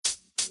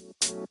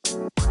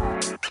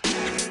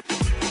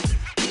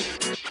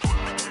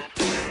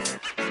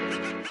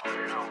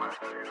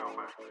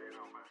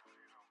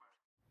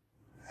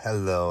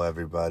Hello,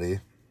 everybody.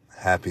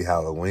 Happy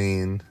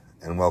Halloween,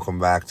 and welcome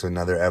back to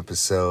another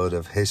episode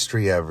of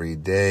History Every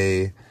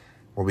Day,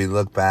 where we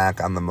look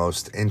back on the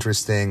most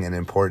interesting and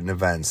important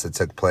events that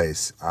took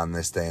place on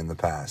this day in the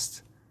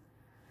past.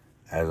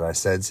 As I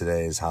said,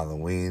 today is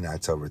Halloween,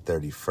 October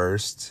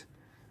 31st,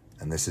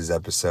 and this is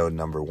episode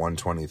number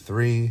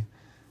 123,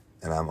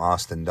 and I'm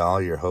Austin Dahl,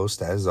 your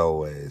host as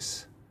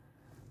always.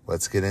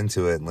 Let's get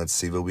into it and let's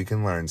see what we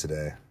can learn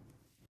today.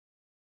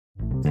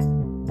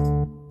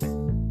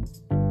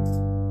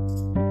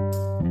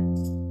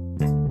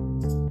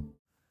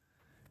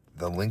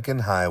 The Lincoln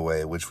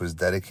Highway, which was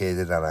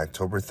dedicated on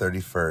October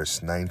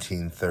 31st,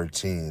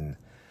 1913,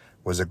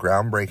 was a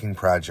groundbreaking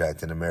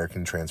project in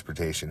American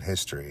transportation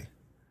history.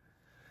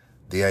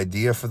 The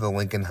idea for the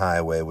Lincoln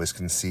Highway was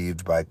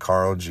conceived by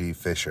Carl G.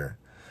 Fisher,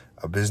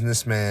 a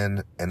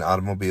businessman and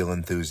automobile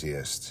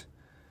enthusiast.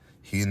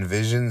 He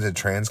envisioned a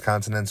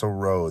transcontinental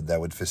road that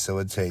would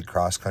facilitate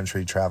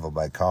cross-country travel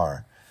by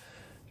car,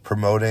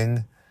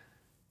 promoting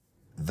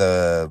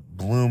the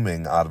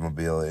blooming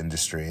automobile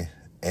industry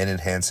and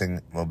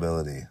enhancing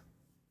mobility.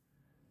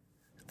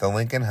 The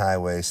Lincoln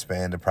Highway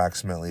spanned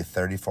approximately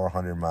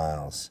 3,400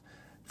 miles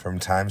from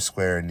Times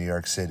Square in New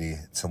York City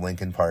to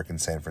Lincoln Park in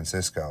San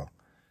Francisco.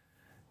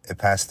 It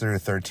passed through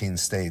 13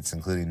 states,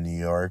 including New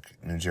York,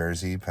 New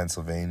Jersey,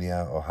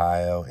 Pennsylvania,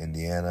 Ohio,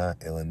 Indiana,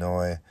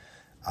 Illinois,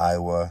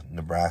 Iowa,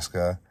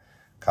 Nebraska,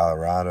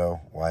 Colorado,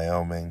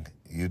 Wyoming,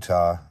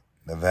 Utah,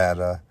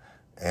 Nevada,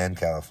 and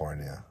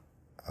California.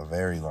 A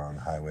very long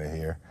highway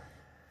here.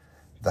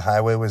 The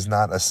highway was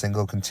not a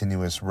single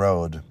continuous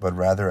road, but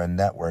rather a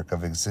network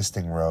of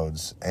existing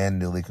roads and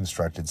newly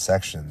constructed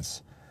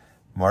sections,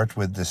 marked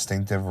with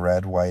distinctive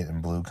red, white,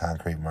 and blue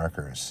concrete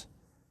markers.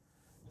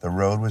 The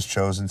road was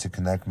chosen to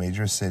connect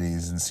major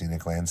cities and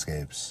scenic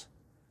landscapes.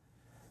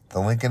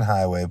 The Lincoln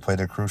Highway played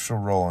a crucial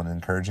role in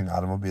encouraging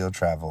automobile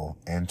travel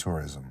and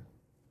tourism.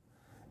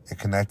 It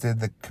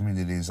connected the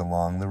communities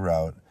along the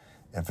route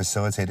and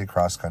facilitated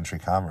cross-country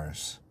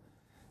commerce.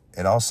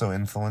 It also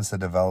influenced the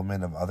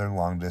development of other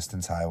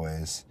long-distance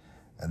highways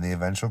and the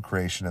eventual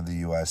creation of the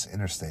U.S.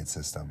 interstate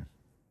system.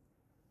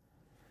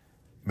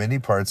 Many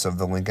parts of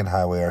the Lincoln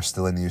Highway are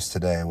still in use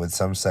today, with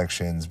some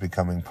sections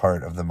becoming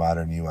part of the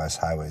modern U.S.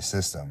 highway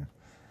system.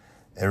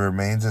 It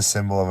remains a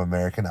symbol of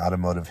American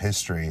automotive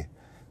history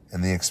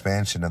and the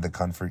expansion of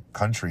the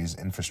country's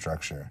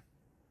infrastructure.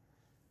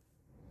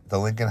 The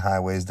Lincoln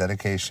Highway's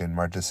dedication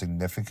marked a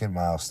significant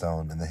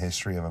milestone in the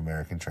history of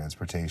American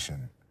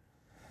transportation.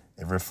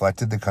 It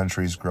reflected the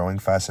country's growing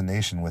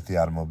fascination with the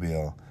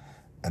automobile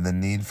and the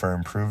need for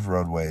improved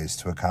roadways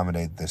to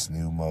accommodate this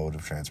new mode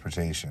of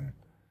transportation.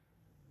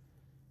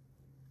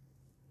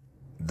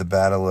 The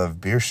Battle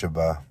of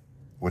Beersheba,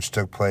 which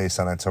took place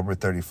on October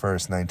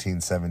 31st,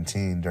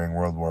 1917 during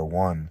World War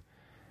I,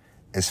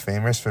 is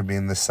famous for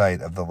being the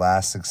site of the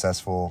last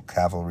successful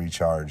cavalry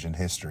charge in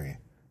history.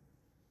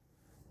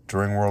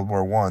 During World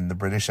War I, the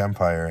British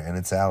Empire and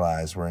its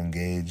allies were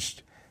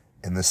engaged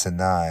in the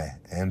Sinai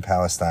and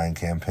Palestine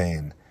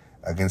campaign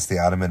against the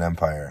Ottoman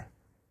Empire.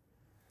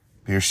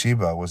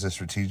 Beersheba was a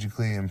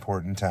strategically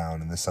important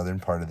town in the southern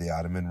part of the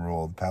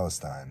Ottoman-ruled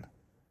Palestine.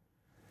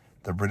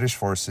 The British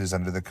forces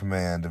under the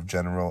command of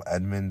General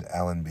Edmund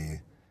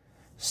Allenby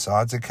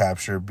sought to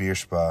capture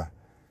Beersheba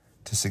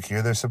to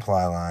secure their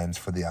supply lines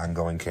for the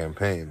ongoing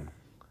campaign.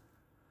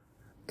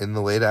 In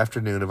the late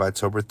afternoon of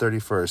October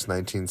 31st,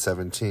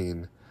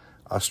 1917,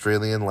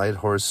 Australian light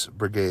horse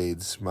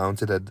brigades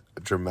mounted a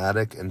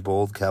dramatic and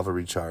bold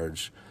cavalry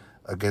charge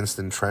against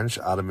entrenched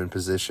Ottoman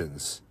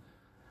positions.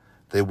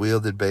 They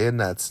wielded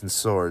bayonets and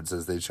swords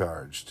as they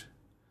charged.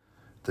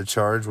 The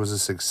charge was a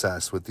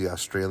success, with the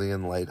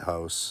Australian light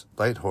horse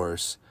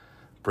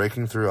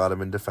breaking through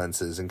Ottoman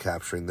defenses and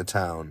capturing the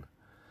town.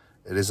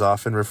 It is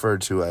often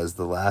referred to as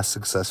the last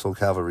successful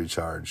cavalry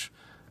charge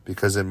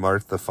because it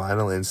marked the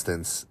final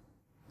instance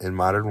in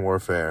modern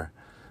warfare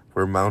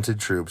where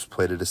mounted troops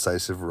played a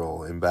decisive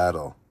role in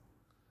battle.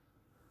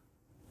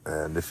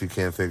 And if you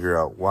can't figure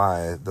out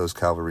why those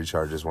cavalry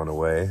charges went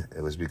away,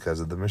 it was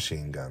because of the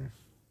machine gun.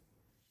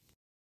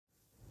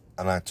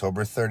 On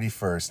October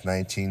 31st,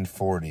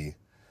 1940,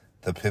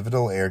 the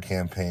pivotal air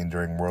campaign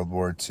during World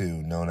War II,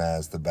 known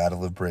as the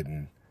Battle of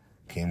Britain,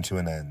 came to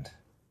an end.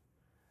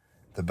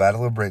 The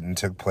Battle of Britain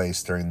took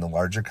place during the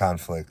larger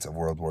conflict of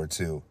World War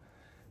II.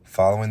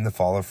 Following the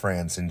fall of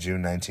France in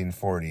June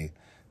 1940,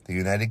 the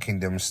United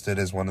Kingdom stood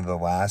as one of the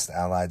last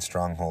Allied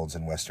strongholds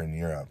in Western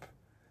Europe.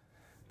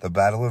 The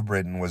Battle of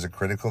Britain was a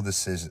critical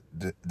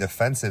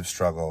defensive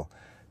struggle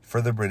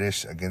for the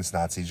British against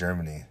Nazi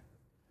Germany.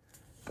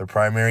 The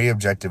primary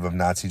objective of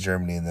Nazi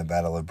Germany in the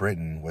Battle of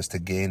Britain was to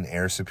gain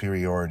air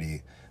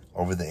superiority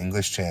over the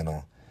English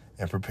Channel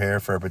and prepare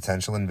for a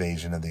potential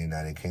invasion of the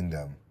United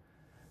Kingdom.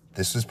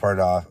 This was part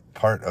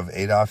of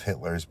Adolf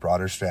Hitler's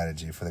broader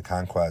strategy for the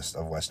conquest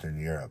of Western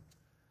Europe.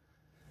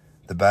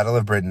 The Battle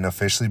of Britain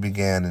officially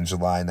began in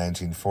July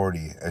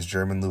 1940 as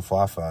German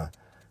Luftwaffe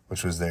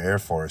which was their air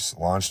force,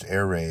 launched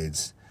air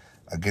raids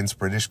against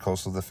British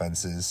coastal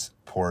defenses,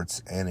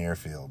 ports, and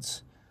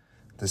airfields.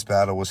 This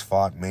battle was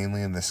fought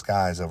mainly in the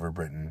skies over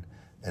Britain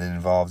and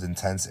involved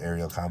intense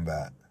aerial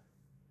combat.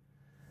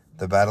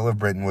 The Battle of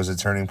Britain was a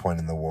turning point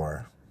in the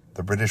war.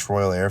 The British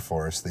Royal Air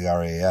Force, the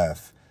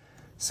RAF,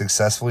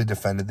 successfully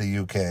defended the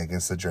UK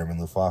against the German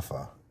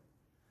Luftwaffe,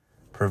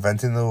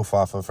 preventing the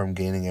Luftwaffe from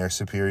gaining air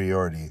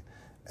superiority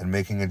and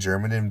making a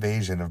German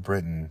invasion of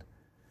Britain,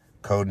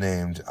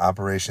 codenamed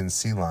Operation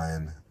Sea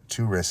Lion,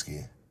 too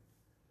risky.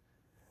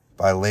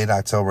 By late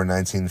October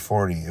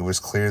 1940, it was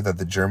clear that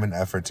the German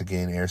effort to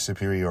gain air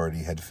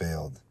superiority had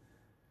failed.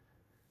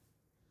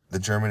 The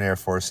German Air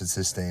Force had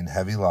sustained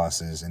heavy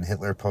losses, and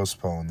Hitler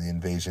postponed the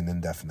invasion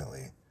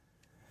indefinitely.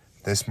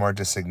 This marked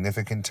a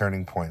significant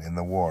turning point in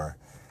the war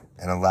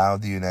and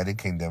allowed the United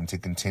Kingdom to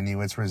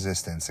continue its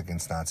resistance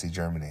against Nazi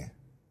Germany.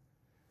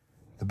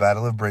 The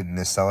Battle of Britain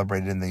is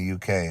celebrated in the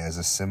UK as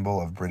a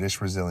symbol of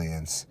British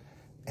resilience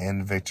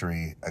and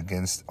victory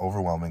against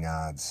overwhelming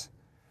odds.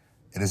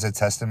 It is a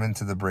testament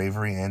to the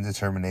bravery and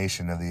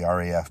determination of the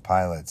RAF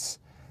pilots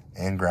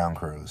and ground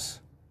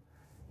crews.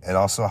 It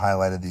also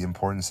highlighted the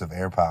importance of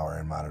air power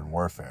in modern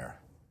warfare.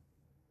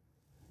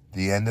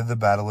 The end of the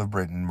Battle of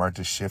Britain marked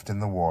a shift in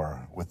the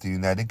war, with the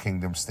United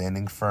Kingdom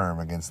standing firm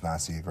against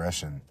Nazi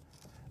aggression,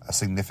 a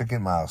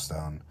significant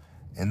milestone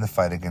in the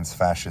fight against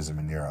fascism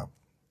in Europe.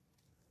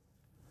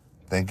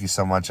 Thank you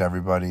so much,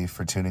 everybody,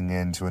 for tuning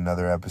in to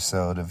another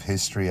episode of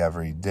History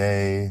Every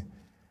Day.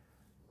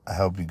 I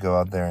hope you go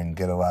out there and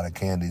get a lot of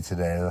candy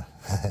today.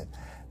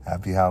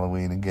 Happy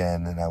Halloween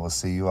again, and I will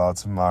see you all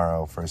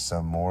tomorrow for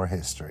some more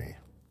history.